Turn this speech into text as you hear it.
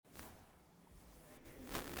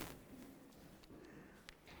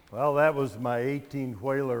Well, that was my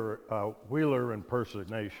 18-wheeler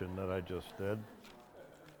impersonation that I just did.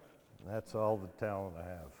 That's all the talent I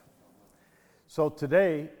have. So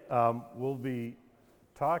today we'll be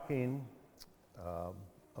talking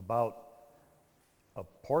about a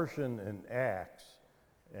portion in Acts,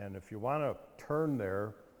 and if you want to turn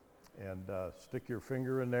there and stick your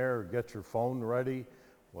finger in there or get your phone ready,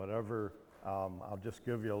 whatever, I'll just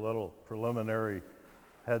give you a little preliminary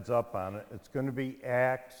heads up on it. It's going to be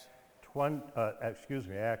Acts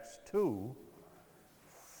 2,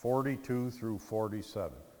 42 through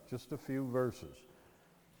 47. Just a few verses.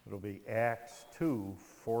 It'll be Acts 2,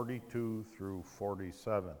 42 through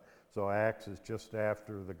 47. So Acts is just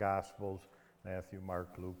after the Gospels, Matthew, Mark,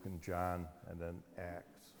 Luke, and John, and then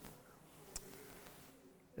Acts.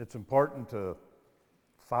 It's important to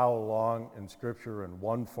follow along in Scripture in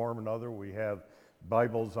one form or another. We have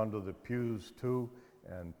Bibles under the pews too,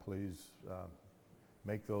 and please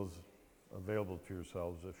make those available to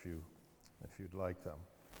yourselves if you'd like them.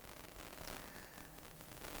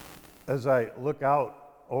 As I look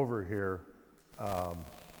out over here,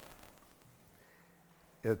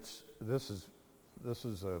 this is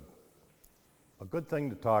a good thing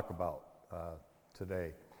to talk about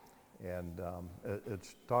today, and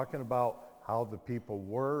it's talking about how the people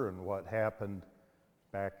were and what happened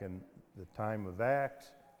back in the time of Acts,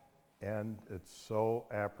 and it's so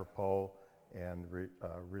apropos and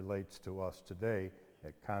relates to us today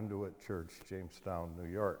at Conduit Church, Jamestown, New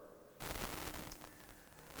York.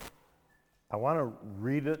 I want to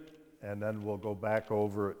read it, and then we'll go back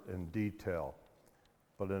over it in detail.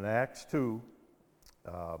 But in Acts 2,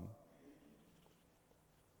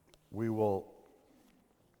 we will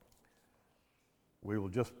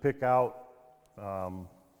just pick out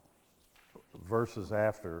verses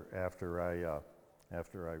after I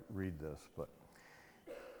read this.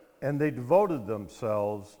 And they devoted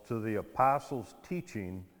themselves to the apostles'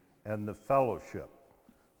 teaching and the fellowship,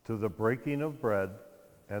 to the breaking of bread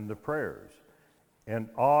and the prayers. And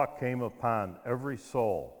awe came upon every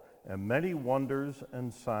soul, and many wonders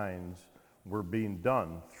and signs were being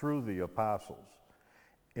done through the apostles.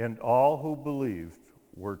 And all who believed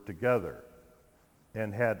were together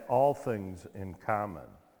and had all things in common.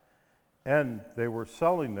 And they were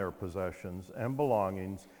selling their possessions and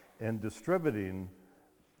belongings and distributing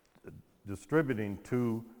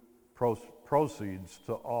to proceeds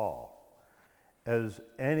to all, as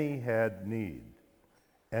any had need.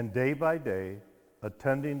 And day by day,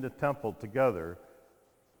 attending the temple together,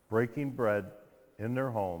 breaking bread in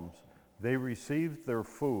their homes, they received their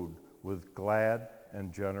food with glad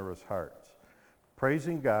and generous hearts,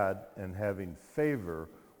 praising God and having favor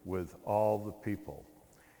with all the people.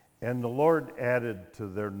 And the Lord added to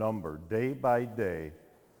their number day by day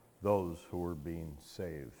those who were being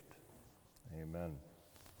saved. Amen.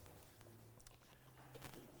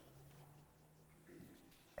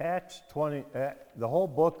 Acts 20, the whole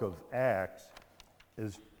book of Acts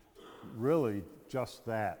is really just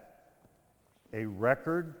that, a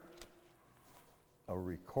record, a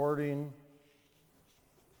recording.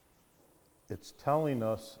 It's telling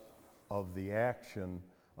us of the action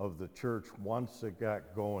of the church once it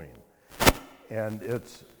got going. And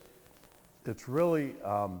it's really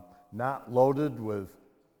not loaded with,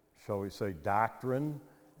 shall we say, doctrine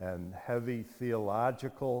and heavy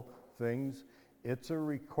theological things. It's a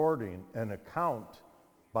recording, an account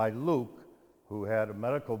by Luke, who had a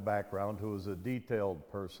medical background, who was a detailed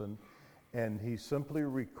person, and he simply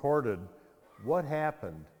recorded what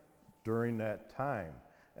happened during that time.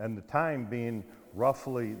 And the time being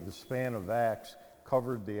roughly the span of Acts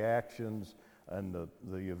covered the actions and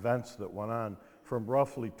the events that went on from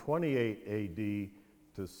roughly 28 AD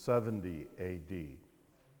to 70 AD.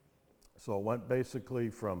 So it went basically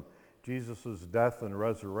from Jesus' death and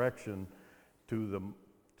resurrection to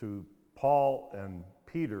Paul and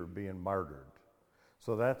Peter being martyred.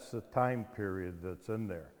 So that's the time period that's in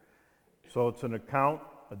there. So it's an account,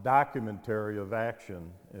 a documentary of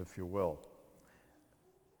action, if you will.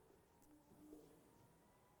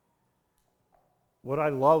 What I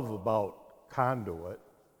love about Conduit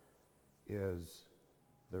is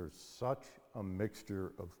there's such a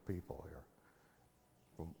mixture of people here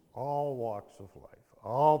from all walks of life,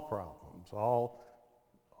 all problems, all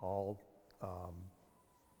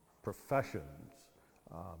professions.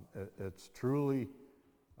 It's truly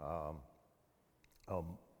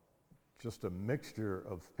just a mixture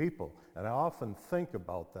of people. And I often think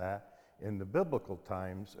about that in the biblical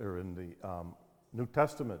times, or in the New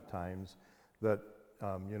Testament times, that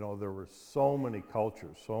there were so many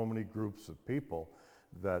cultures, so many groups of people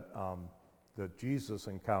that Jesus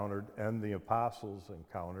encountered and the apostles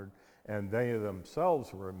encountered, and they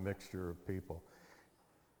themselves were a mixture of people.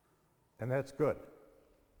 And that's good.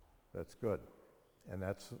 That's good. And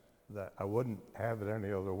that I wouldn't have it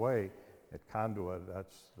any other way at Conduit.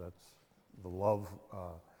 That's the love.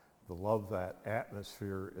 That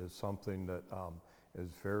atmosphere is something that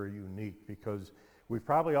is very unique, because we've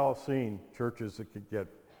probably all seen churches that could get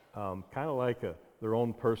kind of like their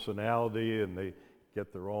own personality, and they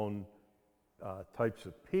get their own types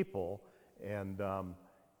of people, and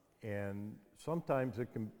sometimes it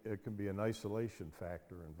can be an isolation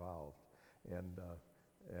factor involved, and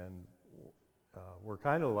we're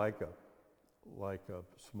kind of like a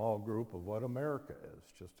small group of what America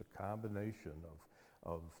is, just a combination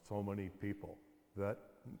of so many people that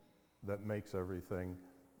makes everything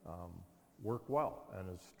work well and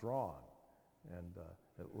is strong, and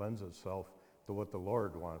it lends itself to what the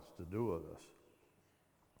Lord wants to do with us.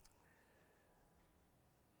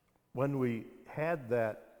 When we had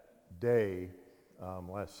that day,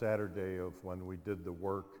 last Saturday, of when we did the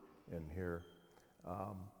work in here,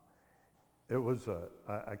 it was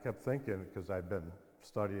I kept thinking, because I've been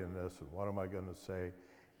studying this, and what am I going to say?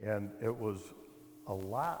 And it was a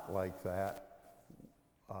lot like that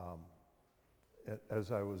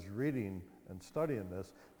as I was reading and studying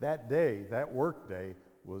this. That day, that work day,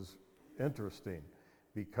 was interesting,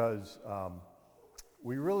 because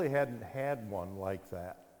we really hadn't had one like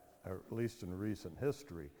that, or at least in recent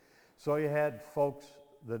history. So you had folks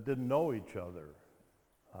that didn't know each other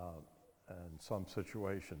in some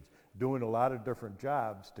situations, doing a lot of different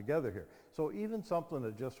jobs together here. So even something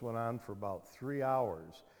that just went on for about 3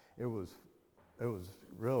 hours, it was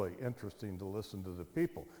really interesting to listen to the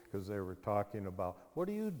people, because they were talking about, what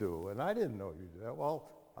do you do? And I didn't know you did that. Well,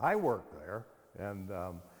 I work there, and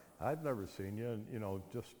I've never seen you. And,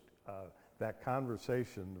 just that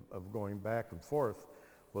conversation of going back and forth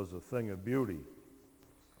was a thing of beauty.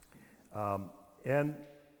 And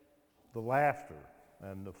the laughter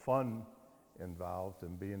and the fun involved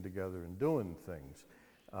in being together and doing things.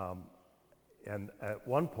 And at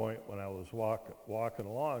one point, when I was walking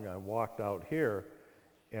along, I walked out here,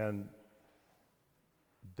 and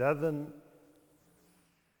Devin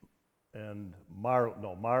and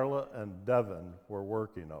Marla and Devin were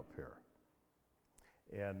working up here.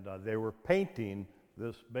 And they were painting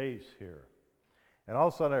this base here. And all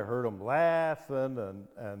of a sudden I heard them laughing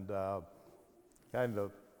and kind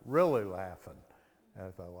of really laughing. And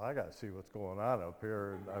I thought, well, I got to see what's going on up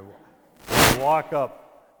here. And I walk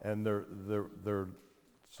up, and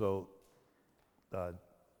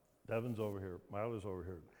Devin's over here, Marla's over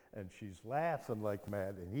here, and she's laughing like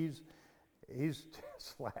mad, and he's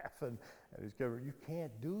just laughing, and he's going, you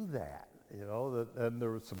can't do that, and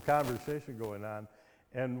there was some conversation going on.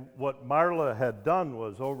 And what Marla had done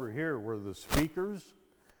was, over here were the speakers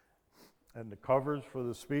and the covers for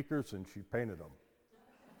the speakers, and she painted them.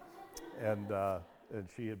 And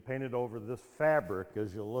she had painted over this fabric,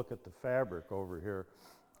 as you look at the fabric over here.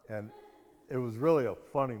 And it was really a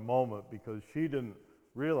funny moment, because she didn't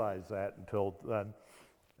realize that until then.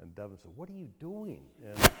 And Devin said, what are you doing?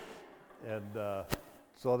 And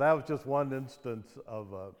so that was just one instance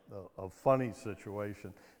of a funny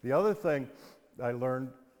situation. The other thing I learned,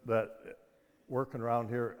 that working around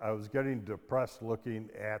here, I was getting depressed looking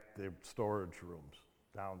at the storage rooms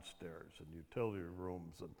downstairs and utility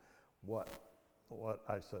rooms, and what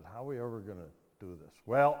I said, how are we ever going to do this?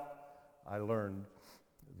 Well, I learned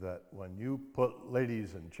that when you put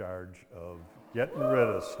ladies in charge of getting rid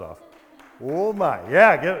of stuff, oh my,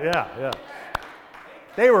 yeah.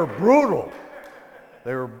 They were brutal.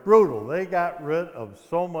 They got rid of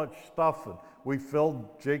so much stuff, and we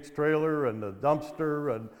filled Jake's trailer and the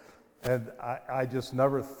dumpster, and I just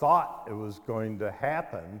never thought it was going to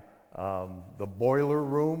happen. The boiler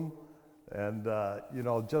room, and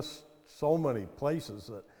just so many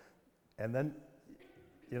places and then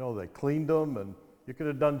they cleaned them, and you could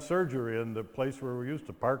have done surgery in the place where we used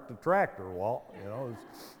to park the tractor. Walt,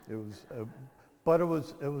 but it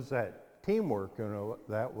was that teamwork,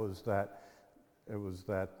 that was that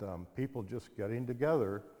people just getting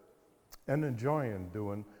together and enjoying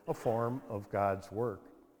doing a form of God's work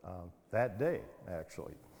that day,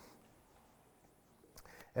 actually.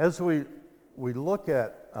 As we look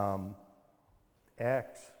at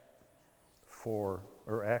Acts 4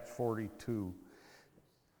 or Acts 42,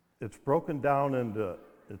 it's broken down into,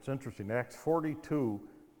 it's interesting, Acts 42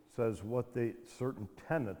 says certain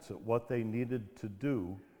tenets of what they needed to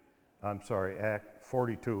do. I'm sorry, Act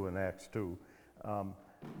 42 and Acts 2,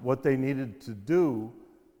 what they needed to do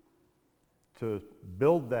to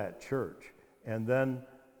build that church. And then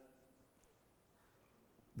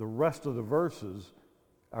the rest of the verses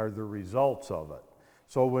are the results of it.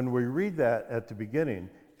 So when we read that at the beginning,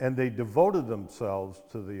 and they devoted themselves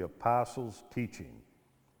to the apostles' teaching.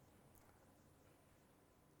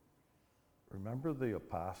 Remember the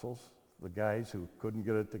apostles? The guys who couldn't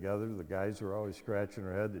get it together, the guys who were always scratching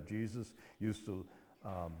their head, that Jesus used to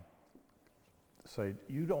say,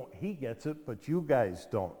 he gets it, but you guys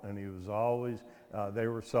don't. And he was always, they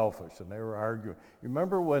were selfish and they were arguing. You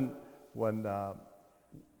remember when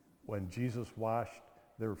Jesus washed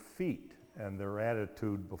their feet and their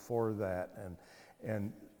attitude before that,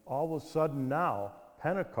 and all of a sudden now,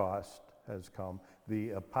 Pentecost has come.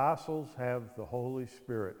 The apostles have the Holy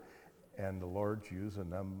Spirit, and the Lord's using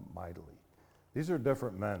them mightily. These are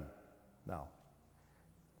different men now.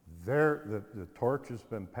 The torch has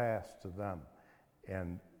been passed to them,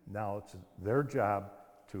 and now it's their job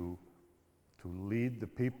to lead the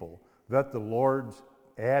people that the Lord's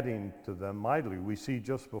adding to them mightily. We see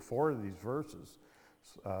just before these verses,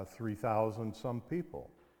 3,000 some people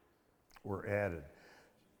were added.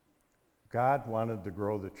 God wanted to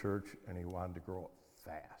grow the church, and he wanted to grow it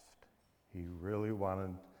fast. He really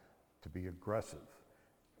wanted to be aggressive,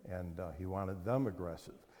 and he wanted them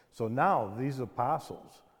aggressive. So now these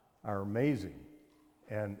apostles are amazing,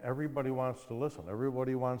 and everybody wants to listen.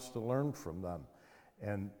 Everybody wants to learn from them.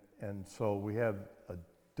 And so we have a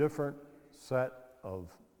different set of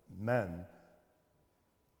men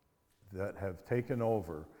that have taken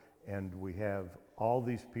over, and we have all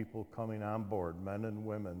these people coming on board, men and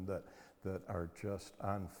women that are just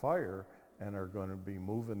on fire and are going to be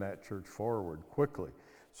moving that church forward quickly.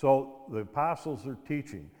 So the apostles are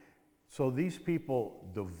teaching. So these people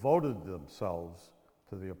devoted themselves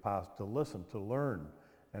to the apostles, to listen, to learn,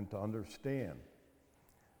 and to understand.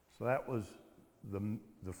 So that was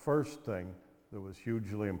the first thing that was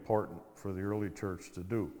hugely important for the early church to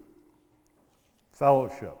do.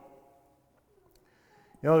 Fellowship.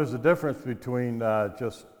 You know, there's a difference between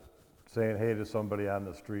just saying hey to somebody on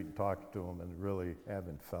the street and talking to them and really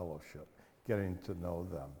having fellowship, getting to know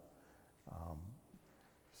them,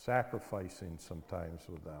 sacrificing sometimes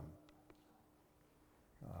with them.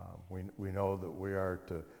 We know that we are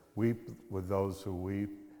to weep with those who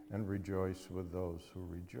weep and rejoice with those who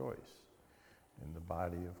rejoice. In the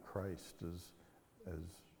body of Christ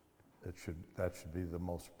that should be the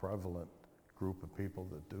most prevalent group of people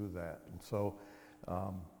that do that. And so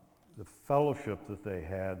the fellowship that they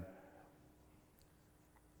had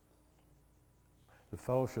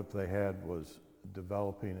was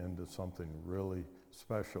developing into something really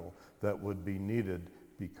special that would be needed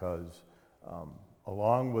because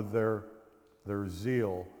along with their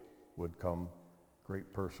zeal would come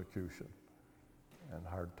great persecution and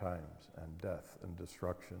hard times and death and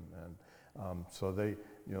destruction. And so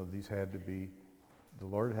these had to be, the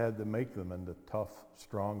Lord had to make them into tough,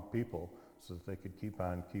 strong people so that they could keep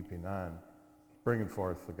on keeping on, bringing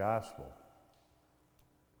forth the gospel.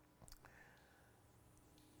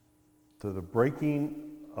 To the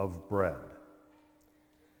breaking of bread.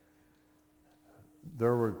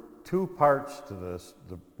 There were two parts to this,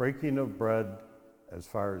 the breaking of bread as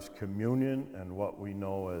far as communion and what we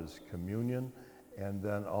know as communion, and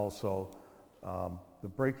then also the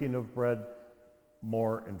breaking of bread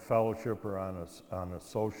more in fellowship or on a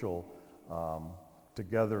social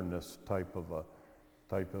togetherness type of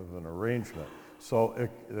an arrangement. So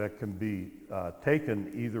that can be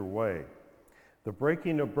taken either way. The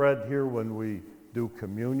breaking of bread here when we do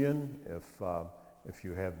communion, if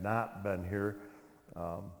you have not been here,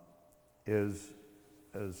 is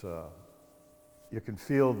you can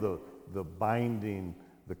feel the binding,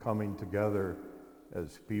 the coming together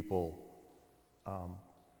as people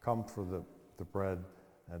come for the bread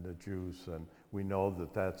and the juice, and we know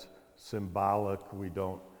that that's symbolic. We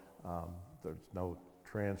don't, there's no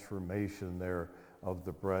transformation there of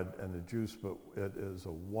the bread and the juice, but it is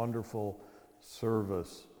a wonderful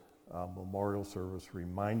service, memorial service,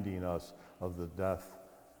 reminding us of the death,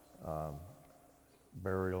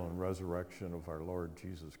 burial, and resurrection of our Lord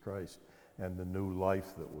Jesus Christ and the new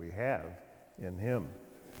life that we have in him.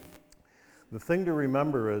 The thing to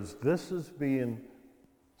remember is this is being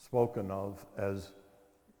spoken of as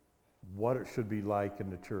what it should be like in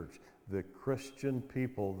the church. The Christian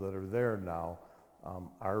people that are there now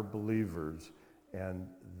are believers, and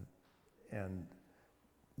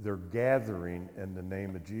they're gathering in the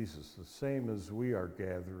name of Jesus, the same as we are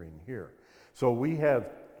gathering here. So we have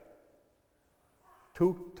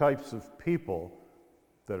two types of people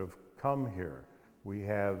that have come here. We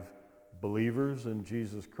have believers in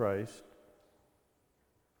Jesus Christ,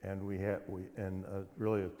 and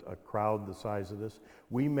really a crowd the size of this.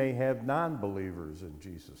 We may have non-believers in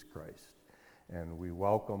Jesus Christ, and we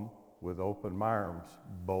welcome with open arms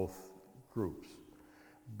both groups.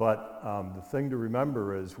 But the thing to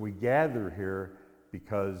remember is we gather here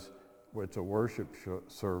because it's a worship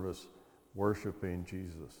service worshiping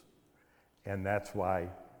Jesus. And that's why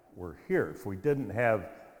we're here. If we didn't have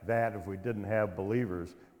that, if we didn't have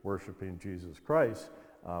believers worshiping Jesus Christ,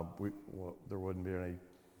 there wouldn't be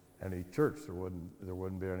any church. There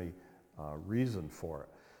wouldn't be any reason for it.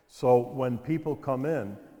 So when people come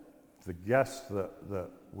in, the guests that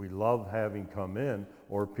we love having come in,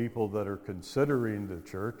 or people that are considering the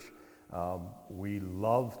church, we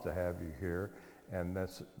love to have you here, and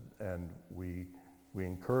we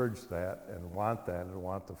encourage that and want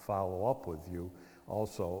to follow up with you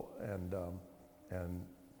also, and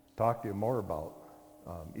talk to you more about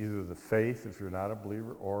either the faith if you're not a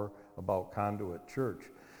believer, or about Conduit Church.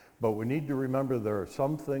 But we need to remember there are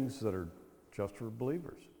some things that are just for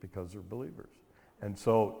believers because they're believers. And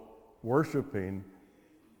so worshiping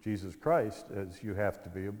Jesus Christ is you have to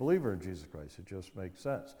be a believer in Jesus Christ. It just makes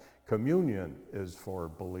sense. Communion is for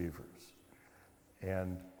believers.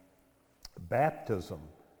 And baptism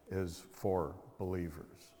is for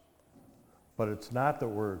believers. But it's not that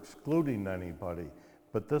we're excluding anybody.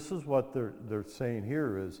 But this is what they're saying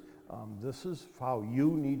here is, this is how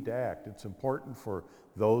you need to act. It's important for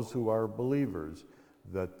those who are believers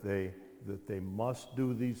that they must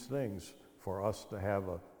do these things for us to have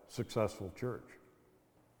a successful church.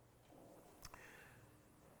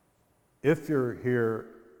 If you're here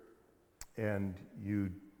and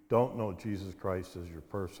you don't know Jesus Christ as your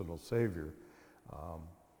personal Savior,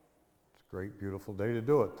 it's a great, beautiful day to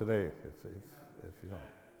do it today, if you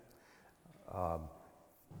don't.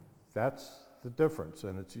 That's the difference,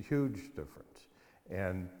 and it's a huge difference.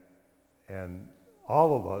 And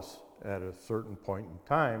all of us at a certain point in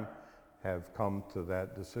time have come to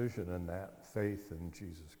that decision and that faith in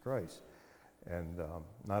Jesus Christ. And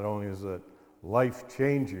not only is it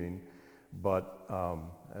life-changing, but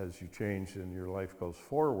as you change and your life goes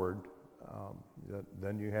forward,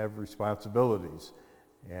 then you have responsibilities.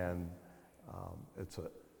 And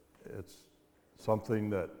it's something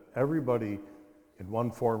that everybody in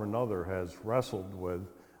one form or another has wrestled with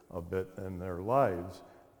a bit in their lives.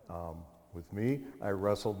 With me, I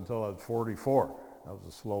wrestled until I was 44. I was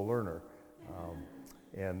a slow learner.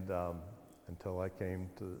 Until I came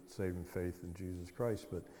to saving faith in Jesus Christ.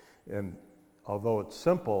 And although it's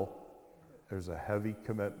simple, there's a heavy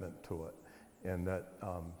commitment to it. And that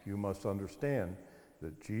you must understand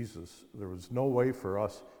that Jesus, there was no way for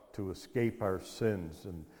us to escape our sins.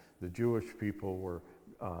 And the Jewish people were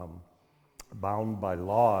bound by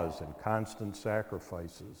laws and constant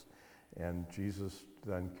sacrifices. And Jesus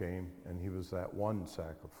then came, and he was that one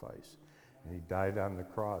sacrifice. And he died on the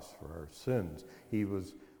cross for our sins.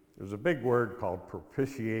 There's a big word called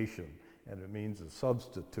propitiation, and it means a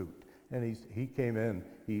substitute. And he came in,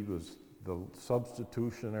 he was the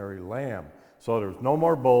substitutionary lamb. So there's no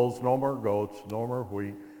more bulls, no more goats, no more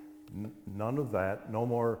wheat, none of that, no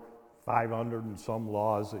more 500 and some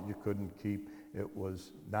laws that you couldn't keep. It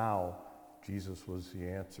was now, Jesus was the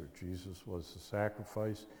answer. Jesus was the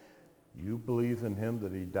sacrifice. You believe in him,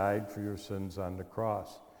 that he died for your sins on the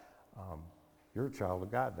cross. You're a child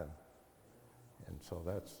of God then. And so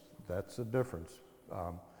that's the difference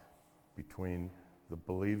between the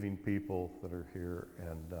believing people that are here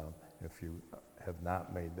and if you have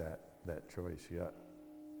not made that choice yet.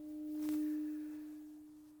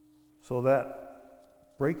 So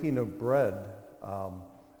that breaking of bread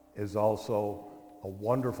is also a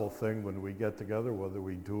wonderful thing when we get together, whether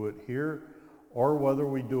we do it here or whether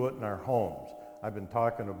we do it in our homes. I've been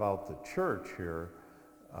talking about the church here,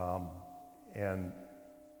 and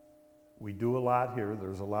we do a lot here.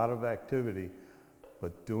 There's a lot of activity,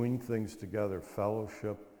 but doing things together,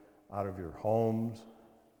 fellowship out of your homes,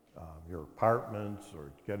 your apartments,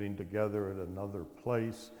 or getting together at another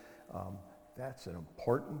place, that's an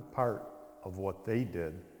important part of what they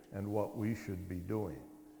did and what we should be doing.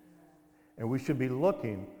 And we should be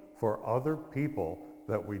looking for other people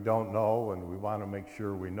that we don't know, and we want to make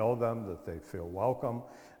sure we know them, that they feel welcome.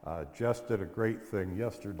 Jess did a great thing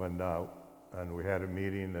yesterday when we had a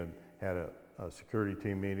meeting and had a security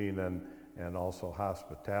team meeting and also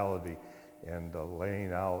hospitality, and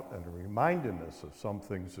laying out and reminding us of some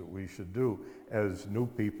things that we should do as new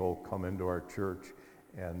people come into our church,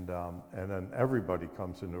 and then everybody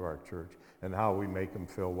comes into our church, and how we make them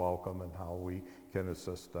feel welcome and how we can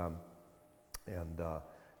assist them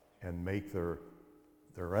and make their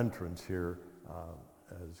entrance here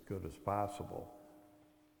as good as possible.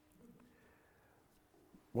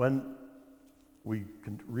 When we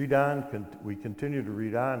read on, we continue to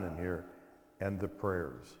read on in here, and the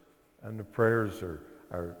prayers. And the prayers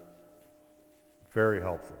are very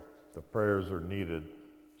helpful. The prayers are needed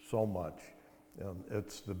so much.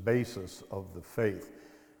 It's the basis of the faith.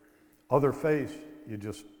 Other faiths, you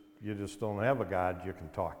just don't have a God you can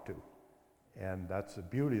talk to. And that's the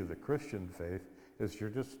beauty of the Christian faith, is you're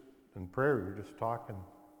just, in prayer, you're just talking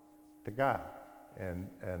to God. And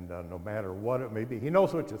no matter what it may be, he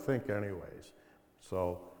knows what you think anyways.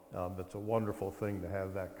 So it's a wonderful thing to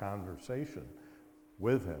have that conversation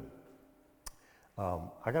with him.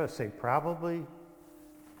 I got to say, probably,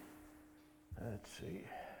 let's see,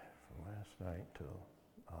 from last night till,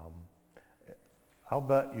 I'll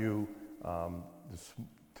bet you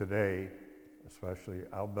today, especially,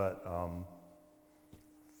 I'll bet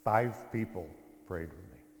 5 people prayed with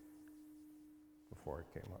me before I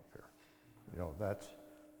came up here. You know, that's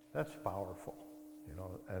powerful, you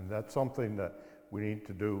know, and that's something that we need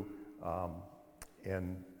to do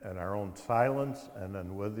in our own silence, and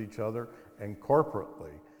then with each other and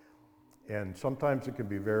corporately. And sometimes it can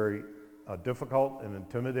be very difficult and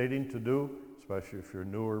intimidating to do, especially if you're a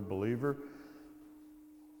newer believer,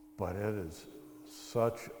 but it is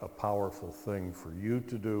such a powerful thing for you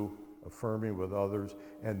to do, affirming with others.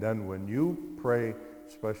 And then when you pray,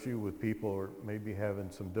 especially with people who are maybe having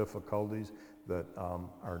some difficulties that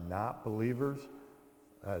are not believers,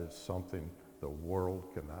 that is something the world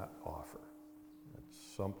cannot offer. It's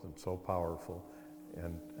something so powerful,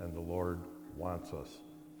 and the Lord wants us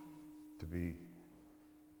to be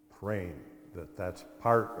praying that that's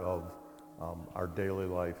part of our daily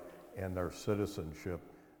life and our citizenship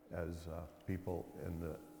as people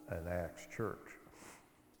in Acts Church.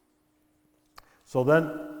 So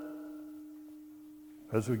then,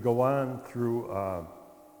 as we go on through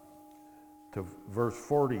to verse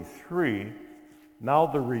 43, now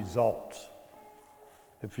the results.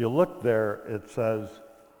 If you look there, it says,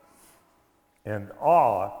 and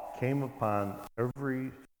awe came upon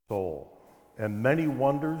every soul, and many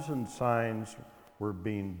wonders and signs were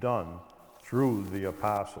being done through the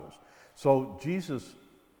apostles. So Jesus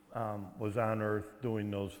was on earth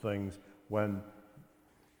doing those things when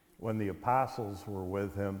the apostles were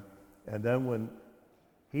with him, and then when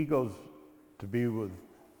he goes to be with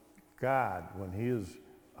God, when he is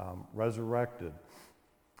resurrected,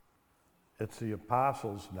 it's the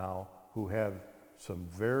apostles now who have some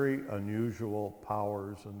very unusual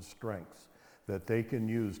powers and strengths that they can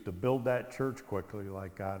use to build that church quickly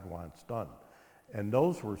like God wants done. And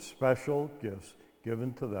those were special gifts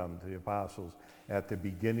given to them, to the apostles, at the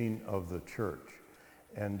beginning of the church.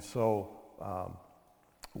 And so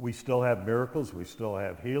we still have miracles, we still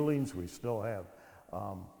have healings, we still have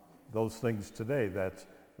those things today. That's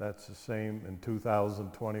the same in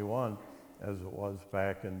 2021 as it was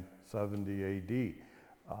back in 70 AD.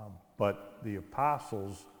 But the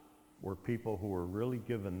apostles were people who were really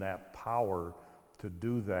given that power to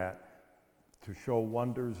do that, to show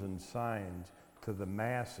wonders and signs to the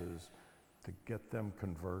masses, to get them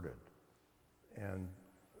converted. And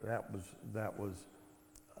that was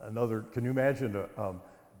another. Can you imagine?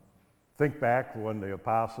 Think back when the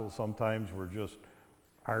apostles sometimes were just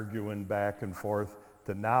arguing back and forth,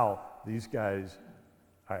 to now these guys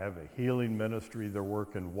have a healing ministry. They're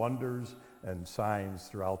working wonders and signs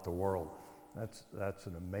throughout the world. That's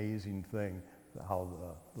an amazing thing, how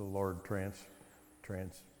the Lord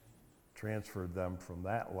transferred them from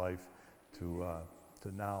that life to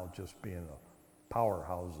now just being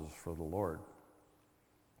powerhouses for the Lord.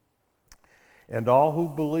 And all who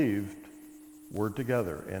believed were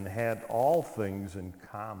together and had all things in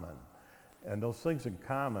common. And those things in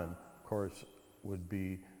common, of course, would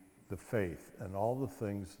be the faith and all the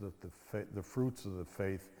things that the fruits of the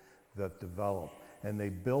faith that develop. And they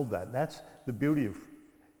build that. And that's the beauty of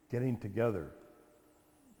getting together,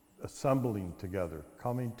 assembling together,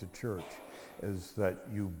 coming to church, is that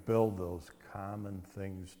you build those common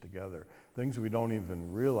things together, things we don't even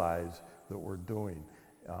realize that we're doing,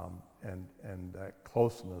 and that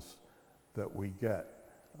closeness that we get.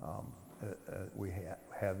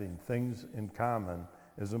 Having things in common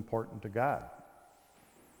is important to God.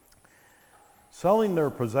 Selling their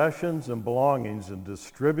possessions and belongings and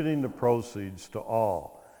distributing the proceeds to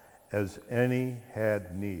all, as any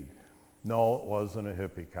had need. No, it wasn't a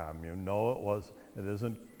hippie commune. No, it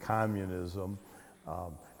isn't communism.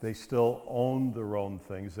 They still owned their own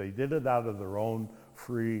things. They did it out of their own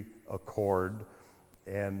free accord,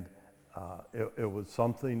 and it was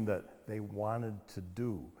something that they wanted to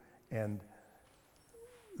do. And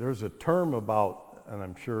there's a term about, and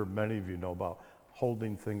I'm sure many of you know about,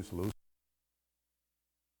 holding things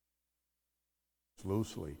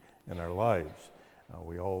loosely in our lives.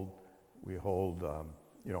 We hold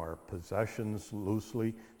our possessions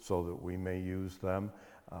loosely so that we may use them.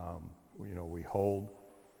 We hold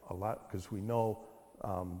a lot because we know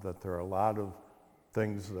that there are a lot of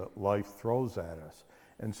things that life throws at us.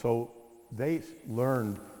 And so they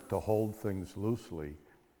learned to hold things loosely.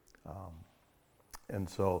 And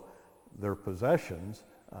so their possessions,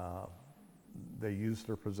 they used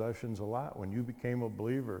their possessions a lot. When you became a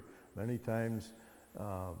believer, many times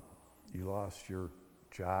you lost your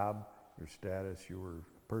job, your status, you were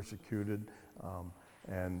persecuted,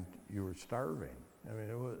 and you were starving. I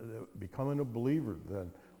mean, becoming a believer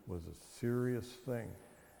then was a serious thing.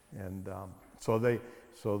 And so they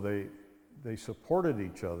supported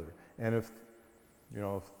each other. And if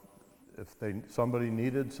somebody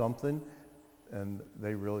needed something and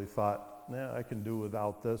they really thought, I can do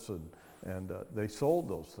without this, and they sold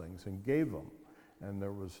those things and gave them. And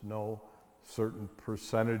there was no certain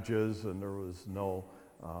percentages, and there was no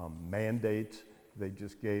mandates. They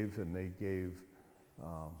just gave, and they gave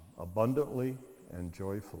abundantly and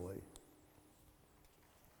joyfully.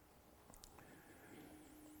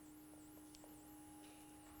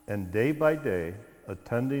 And day by day,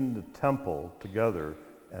 attending the temple together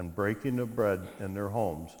and breaking the bread in their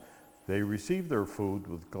homes, they received their food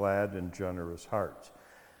with glad and generous hearts.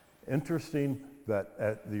 Interesting that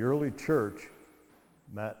at the early church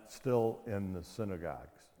met still in the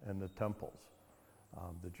synagogues and the temples,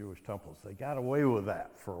 the Jewish temples. They got away with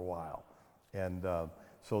that for a while. And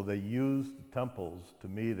so they used the temples to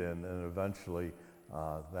meet in, and eventually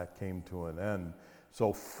that came to an end.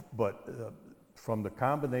 So, from the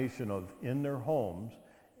combination of in their homes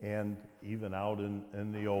and even out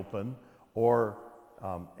in the open, or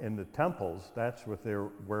in the temples, that's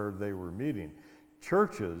where they were meeting.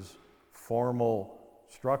 Churches, formal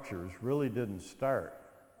structures, really didn't start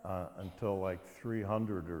until like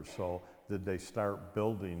 300 or so did they start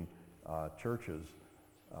building churches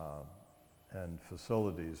and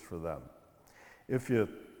facilities for them. If you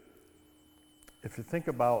think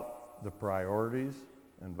about the priorities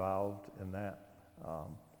involved in that,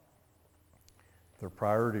 their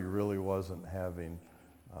priority really wasn't having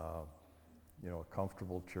a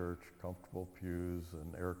comfortable church, comfortable pews,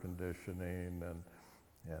 and air conditioning,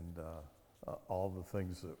 and all the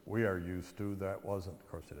things that we are used to. That wasn't, of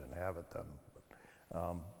course, they didn't have it then,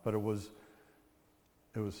 but it was.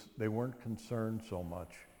 They weren't concerned so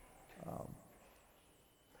much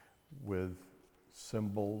with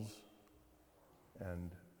symbols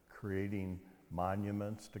and creating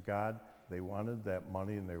monuments to God. They wanted that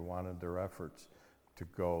money, and they wanted their efforts to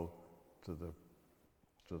go to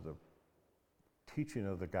the teaching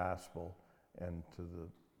of the gospel and to the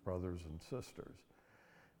brothers and sisters.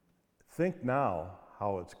 Think now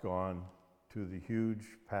how it's gone to the huge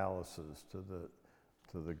palaces, to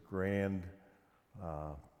the grand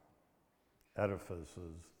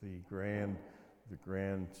edifices, the grand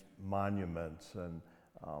monuments, and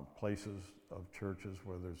places of churches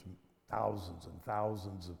where there's thousands and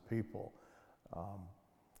thousands of people.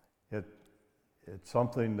 It's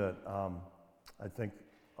something that I think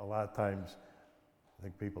a lot of times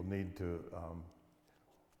people need to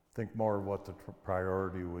think more of what the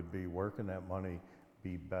priority would be. Where can that money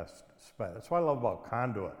be best spent? That's what I love about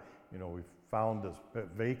Conduit. We've found this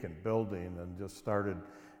vacant building and just started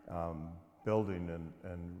building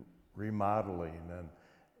and remodeling,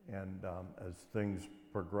 and as things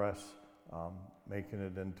progress, making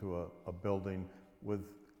it into a building with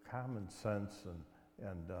common sense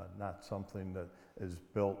and not something that is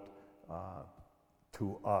built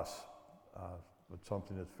to us, but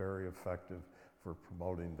something that's very effective for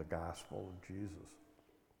promoting the gospel of Jesus.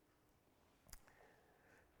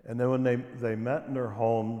 And then when they met in their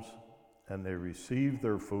homes and they received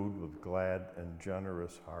their food with glad and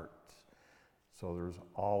generous hearts. So there's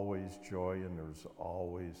always joy and there's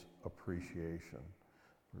always appreciation.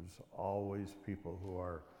 There's always people who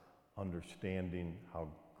are understanding how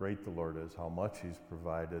great the Lord is, how much He's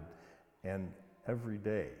provided, and every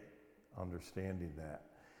day understanding that.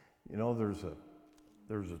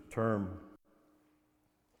 There's a term,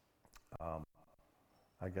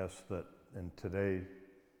 I guess, that in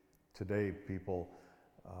today people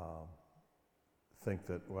think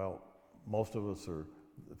that, well, most of us are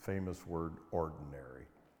the famous word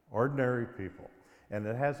ordinary people. And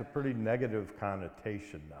it has a pretty negative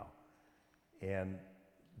connotation now. And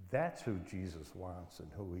that's who Jesus wants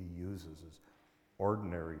and who He uses is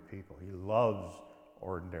ordinary people. He loves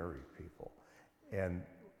ordinary people. And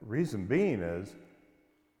reason being is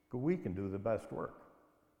we can do the best work.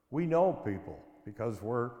 We know people because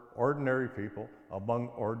we're ordinary people among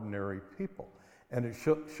ordinary people. And it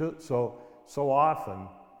should so often,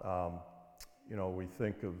 we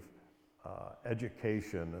think of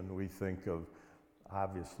education, and we think of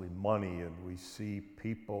obviously money, and we see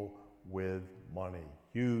people with money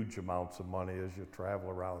huge amounts of money as you travel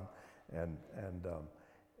around, and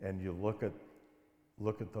you look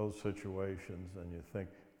at those situations, and you think,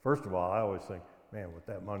 first of all, I always think, man, what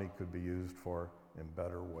that money could be used for in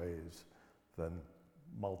better ways than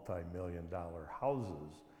multi-million-dollar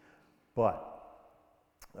houses. But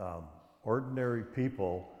ordinary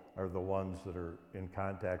people are the ones that are in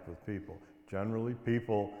contact with people. Generally,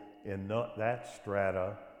 people in that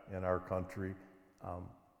strata in our country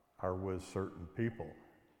are with certain people.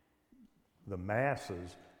 The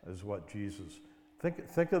masses is what Jesus.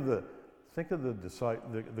 Think of the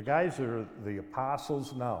disciples, the guys that are the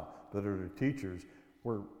apostles now, that are the teachers,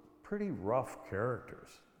 were pretty rough characters,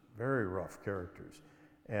 very rough characters,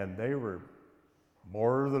 and they were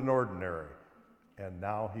more than ordinary. And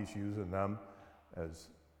now he's using them as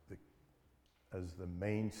the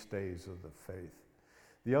mainstays of the faith.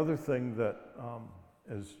 The other thing that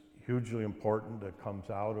is hugely important that comes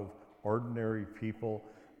out of ordinary people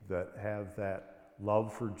that have that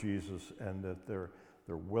love for Jesus and that they're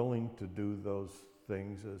willing to do those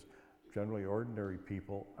things is generally ordinary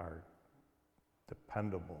people are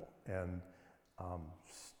dependable and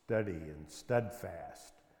steady and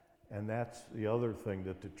steadfast. And that's the other thing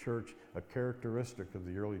that the church, a characteristic of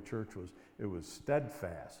the early church was, it was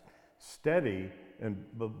steadfast. Steady, and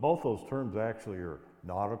both those terms actually are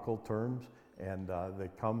nautical terms, and they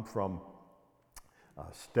come from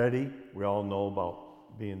steady. We all know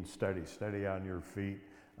about being steady on your feet,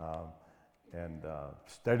 and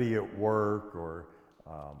steady at work, or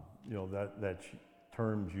that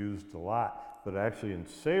term's used a lot. But actually, in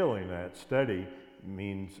sailing, that steady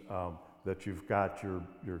means that you've got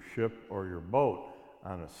your ship or your boat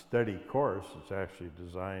on a steady course. It's actually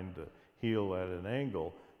designed to heel at an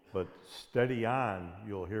angle, but steady on,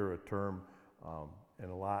 you'll hear a term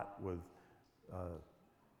and a lot with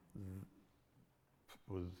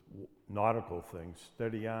nautical things,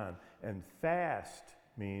 steady on. And fast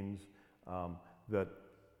means that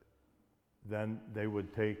then they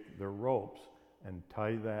would take their ropes and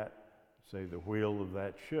tie that, say, the wheel of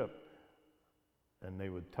that ship, and they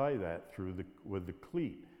would tie that with the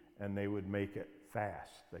cleat, and they would make it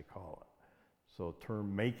fast, they call it. So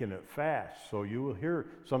term making it fast. So you will hear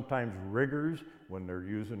sometimes riggers, when they're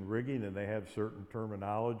using rigging, and they have certain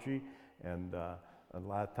terminology, and a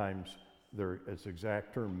lot of times it's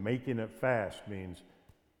exact term. Making it fast means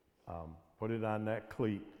put it on that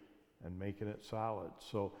cleat and making it solid.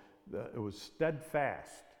 So it was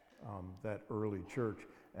steadfast, that early church,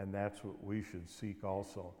 and that's what we should seek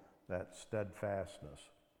also, that steadfastness.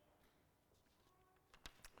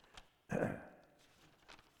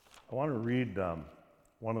 I want to read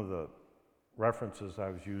one of the references I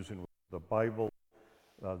was using, the Bible,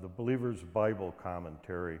 the Believer's Bible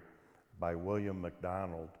Commentary by William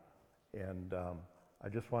MacDonald, and I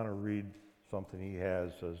just want to read something he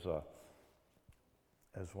has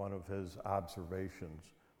as one of his observations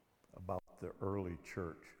about the early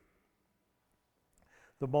church.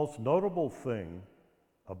 The most notable thing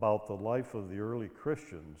about the life of the early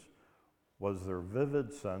Christians was their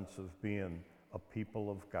vivid sense of being a people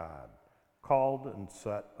of God, called and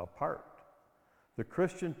set apart. The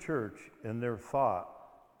Christian church, in their thought,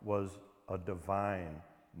 was a divine,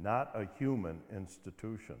 not a human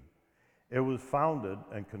institution. It was founded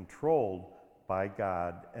and controlled by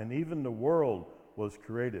God, and even the world was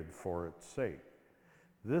created for its sake.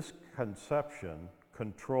 This conception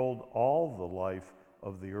controlled all the life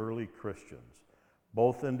of the early Christians,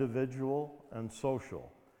 both individual and social.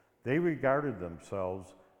 They regarded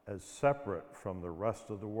themselves as separate from the rest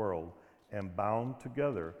of the world and bound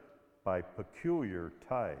together by peculiar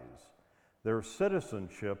ties. Their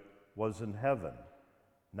citizenship was in heaven,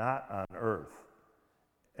 not on earth,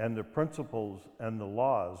 and the principles and the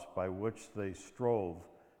laws by which they strove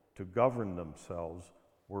to govern themselves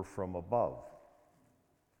were from above.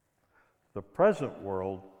 The present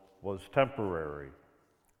world was temporary,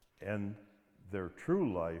 and their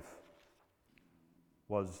true life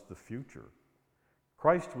was the future.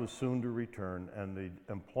 Christ was soon to return, and the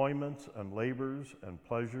employments and labors and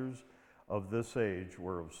pleasures of this age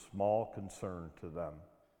were of small concern to them.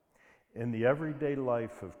 In the everyday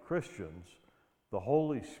life of Christians, the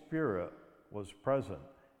Holy Spirit was present,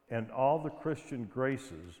 and all the Christian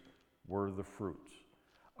graces were the fruits.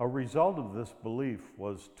 A result of this belief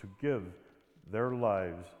was to give their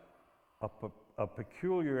lives a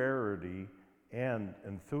peculiarity and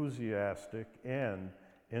enthusiastic and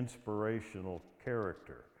inspirational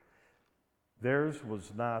character. Theirs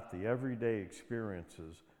was not the everyday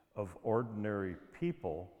experiences of ordinary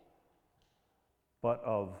people, but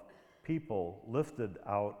of people lifted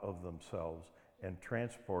out of themselves and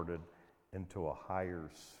transported into a higher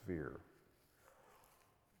sphere.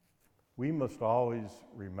 we must always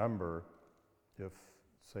remember if,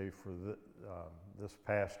 say, for this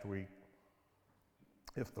past week,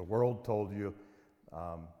 if the world told you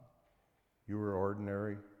you were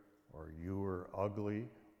ordinary, or you were ugly,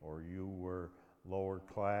 or you were lower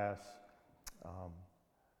class,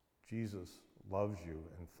 Jesus loves you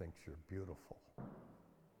and thinks you're beautiful.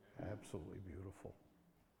 Absolutely beautiful.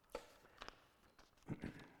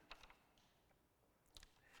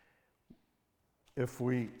 If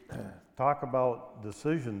we talk about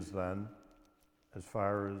decisions then, as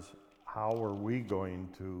far as how are we going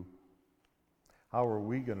to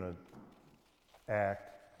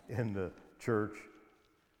act in the church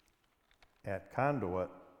at Conduit,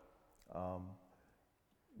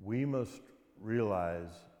 we must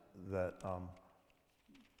realize that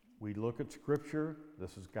we look at Scripture.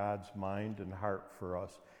 This is God's mind and heart for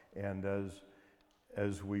us, and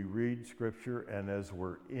as we read Scripture and as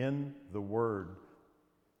we're in the Word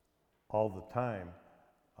all the time,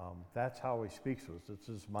 that's how He speaks to us. It's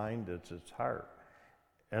His mind, it's His heart.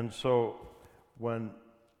 And so when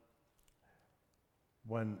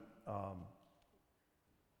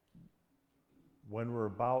we're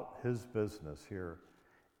about His business here,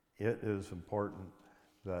 it is important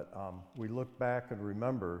that we look back and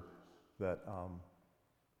remember that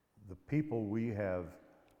the people we have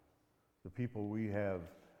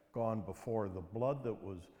gone before, the blood that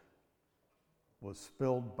was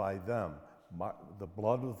spilled by them, the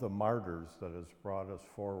blood of the martyrs that has brought us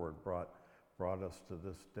forward, brought us to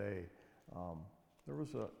this day. There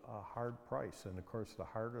was a hard price, and of course the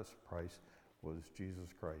hardest price was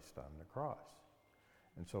Jesus Christ on the cross.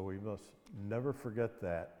 And so we must never forget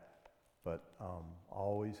that, but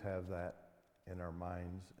always have that in our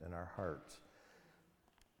minds and our hearts,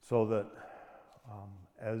 so that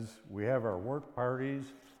as we have our work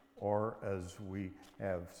parties, or as we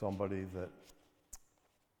have somebody that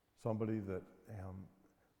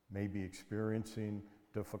may be experiencing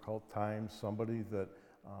difficult times, somebody that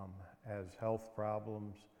has health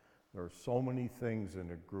problems. There are so many things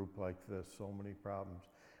in a group like this, so many problems.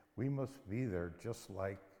 We must be there just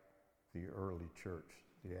like the early church,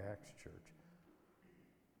 the Acts church.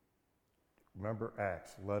 Remember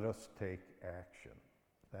Acts, let us take action.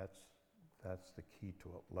 That's the key to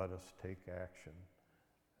it. Let us take action.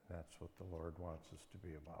 That's what the Lord wants us to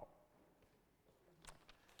be about.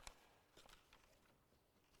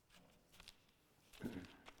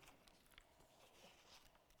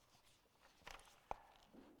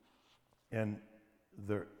 And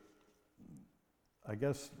I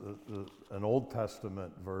guess an Old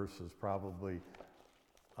Testament verse is probably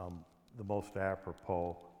the most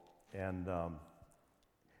apropos, and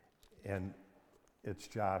it's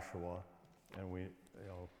Joshua, and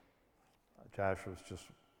Joshua's just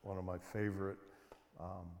one of my favorite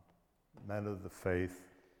men of the faith,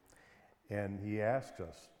 and he asks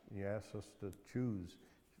us to choose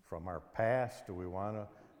from our past. Do we want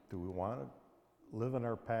to live in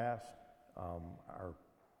our past?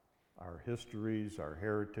 Our histories, our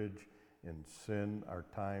heritage in sin, our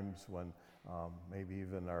times when maybe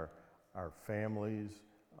even our families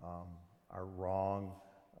are wrong.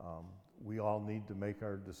 We all need to make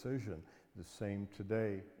our decision. The same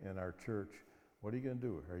today in our church. What are you going to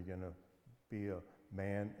do? Are you going to be a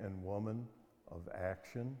man and woman of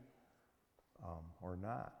action or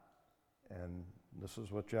not? And this is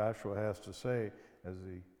what Joshua has to say as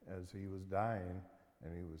he was dying,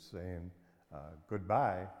 and he was saying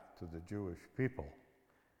goodbye to the Jewish people.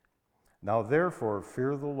 Now therefore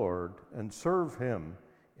fear the Lord and serve Him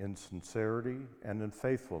in sincerity and in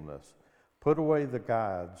faithfulness. Put away the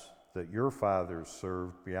gods that your fathers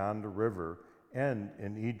served beyond the river and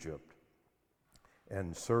in Egypt,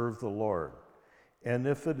 and serve the Lord. And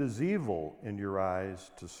if it is evil in your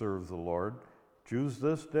eyes to serve the Lord, choose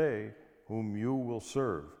this day whom you will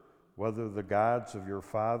serve, whether the gods of your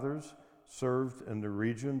fathers served in the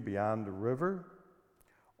region beyond the river,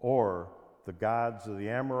 or the gods of the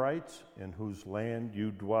Amorites in whose land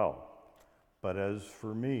you dwell. But as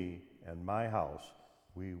for me and my house,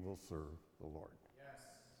 we will serve the Lord. Yes.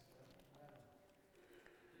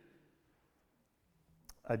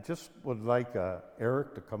 I just would like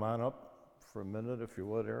Eric to come on up for a minute, if you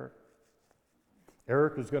would, Eric.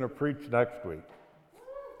 Eric is going to preach next week,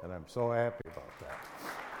 and I'm so happy about that.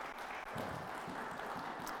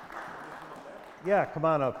 Yeah, come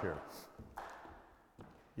on up here.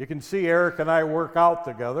 You can see Eric and I work out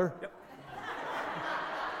together. Yep.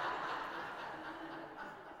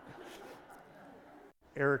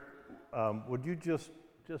 Eric, would you just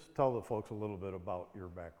tell the folks a little bit about your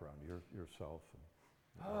background, yourself, and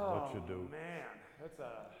what you do? Oh man, that's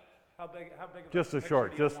how big? Just a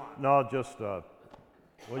short,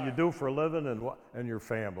 what you do for a living and your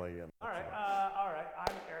family. And All right.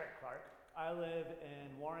 I'm Eric Clark. I live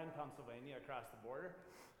in Warren, Pennsylvania, across the border.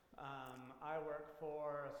 I work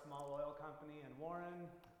for a small oil company in Warren.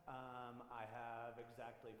 I have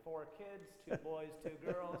exactly 4 kids, 2 boys, 2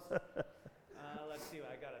 girls. Let's see,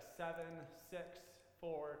 I got a 7, 6,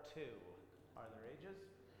 4, 2. Are their ages?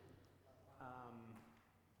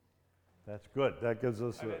 That's good. That gives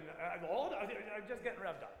us I'm old? I'm just getting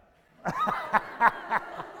revved up.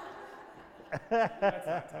 That's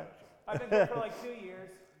not true. I've been here for like 2 years.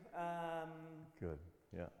 good.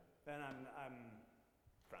 Yeah. And I'm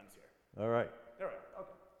friends here. All right. All right, okay.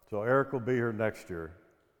 So Eric will be here next year.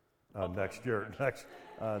 Next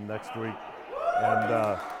week.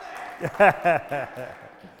 And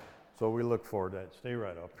so we look forward to that. Stay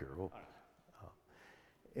right up here.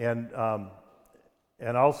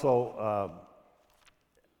 And also,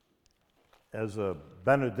 as a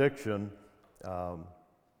benediction,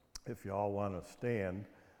 if you all want to stand,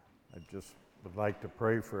 I just would like to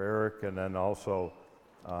pray for Eric, and then also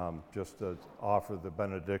just to offer the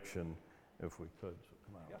benediction, if we could. So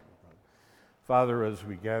come on. Yep. Father, as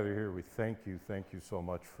we gather here, we thank you so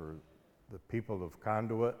much for the people of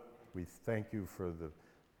Conduit. We thank you for the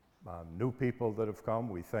new people that have come.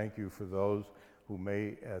 We thank you for those who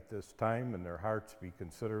may at this time in their hearts be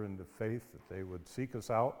considering the faith, that they would seek us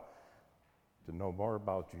out to know more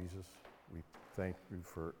about Jesus. We thank you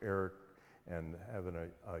for Eric and having a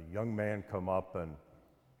young man come up and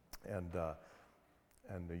the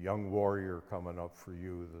young warrior coming up for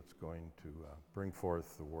you that's going to bring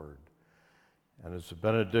forth the word. And as a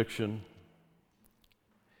benediction,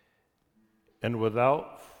 and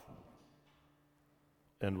without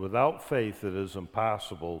faith it is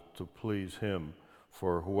impossible to please him,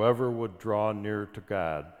 for whoever would draw near to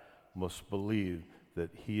God must believe that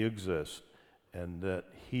he exists and that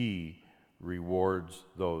he rewards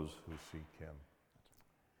those who seek him.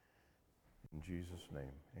 In Jesus'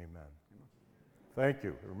 name, amen. Thank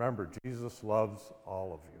you. Remember, Jesus loves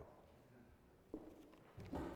all of you.